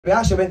We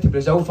actually went to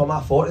Brazil for my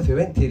 40th. We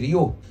went to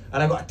Rio,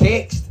 and I got a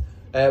text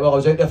while I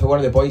was out there for one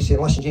of the boys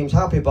saying, "Listen, James,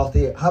 happy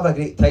birthday, have a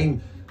great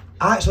time.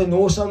 I actually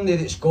know somebody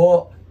that's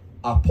got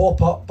a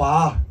pop-up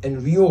bar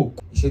in Rio."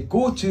 He said,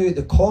 "Go to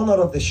the corner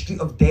of the Street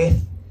of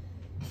Death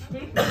in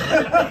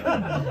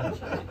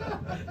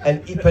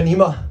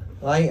Ipanema."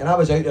 Right? And I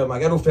was out there with my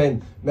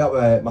girlfriend, met up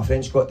with my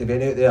friend Scott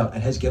Devine out there,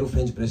 and his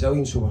girlfriend's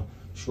Brazilian, so we're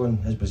showing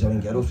his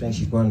Brazilian girlfriend.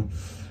 She's going,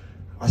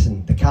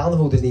 "Listen, the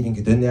carnival doesn't even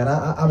go down there.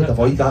 I would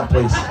avoid that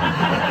place."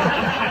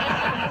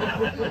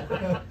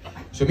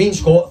 So me and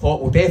Scott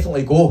thought, we'll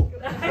definitely go.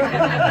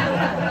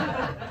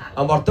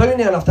 And we're down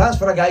there, and I've asked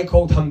for a guy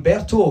called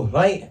Humberto,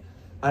 right?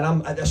 And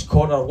I'm at this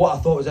corner, what I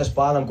thought was this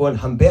bar, and I'm going,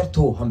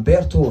 "Humberto,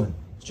 Humberto." And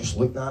he's just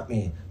looking at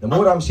me. The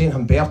more I'm saying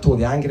Humberto,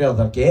 the angrier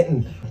they're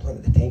getting. I'm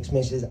looking at the text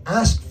messages,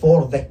 "Ask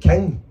for the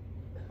king."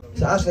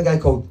 So I asked the guy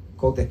called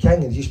the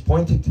king, and he just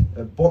pointed at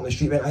the bottom of the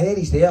street, went, "I hear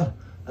he's there."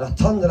 And I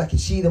turned and I could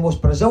see the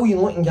most Brazilian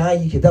looking guy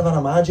you could ever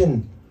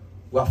imagine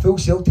with a full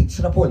Celtic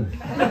strip on.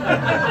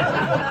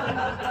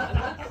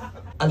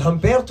 And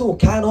Humberto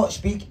cannot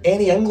speak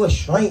any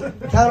English, right?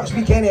 Cannot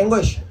speak any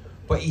English.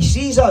 But he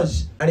sees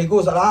us and he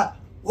goes like that,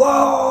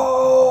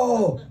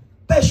 "Whoa!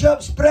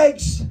 Bishop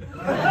Spriggs!"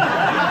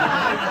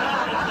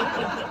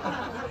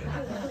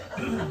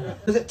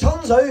 Because it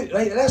turns out,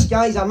 right, this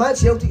guy's a mad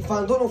Celtic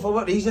fan, don't know for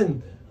what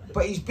reason,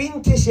 but he's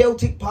been to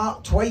Celtic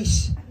Park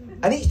twice.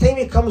 And each time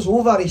he comes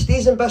over, he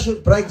stays in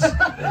Bishopsbriggs.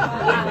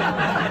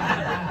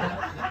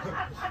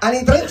 And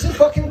he drinks in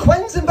fucking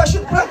Quins in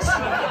Bishopsbriggs.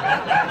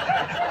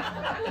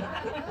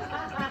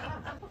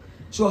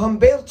 So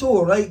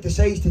Humberto, right,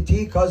 decides to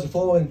take us the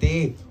following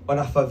day on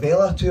a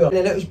favela tour.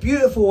 And it was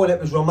beautiful, and it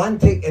was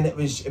romantic, and it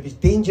was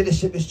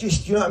dangerous. It was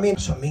just, you know what I mean?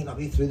 So I'm making our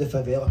way through the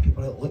favela,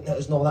 people are looking at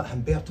us and all that.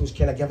 Humberto's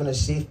kind of giving us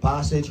safe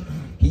passage.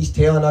 He's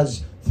telling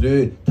us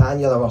through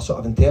Tanya, our sort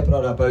of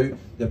interpreter, about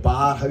the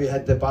bar, how he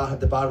had the bar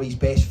with his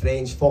best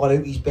friends, falling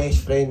out with his best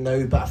friend now,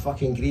 bit of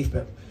fucking grief.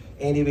 But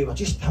anyway, we're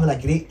just having a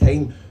great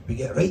time. We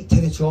get right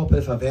to the top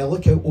of the favela,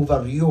 look out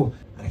over Rio,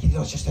 and I can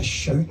hear just this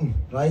shouting,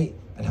 right?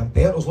 And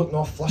Humberto's looking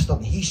all flustered,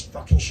 and he's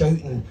fucking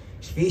shouting,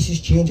 his face is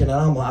changing, and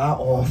I'm like,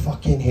 "Oh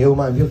fucking hell,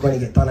 man, we're going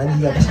to get done in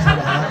here, this is how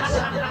it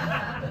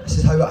happens. This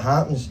is how it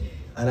happens."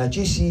 And I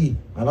just see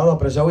another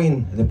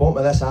Brazilian at the bottom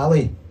of this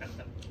alley,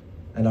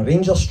 in a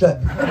Ranger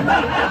strip.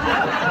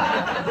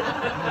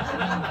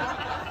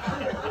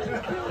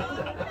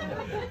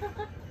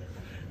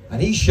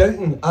 And he's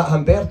shouting at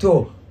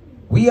Humberto,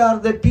 "We are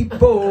the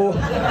people."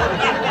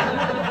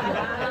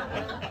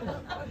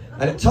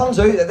 And it turns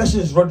out that this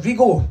is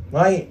Rodrigo,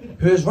 right,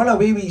 who has run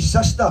away with his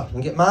sister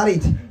and get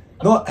married.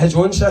 Not his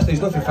own sister,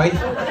 he's not from Fife.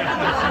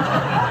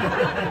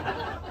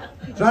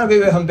 He's run away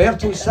with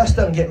Humberto's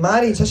sister and get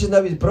married. This is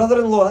now his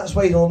brother-in-law, that's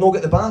why they'll not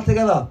get the bar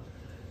together.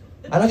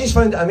 And I just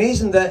found it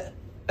amazing that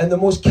in the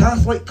most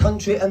Catholic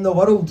country in the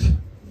world,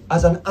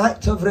 as an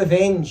act of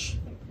revenge,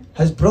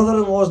 his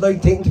brother-in-law is now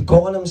taking to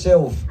calling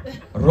himself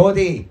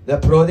Roddy the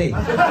Proddy.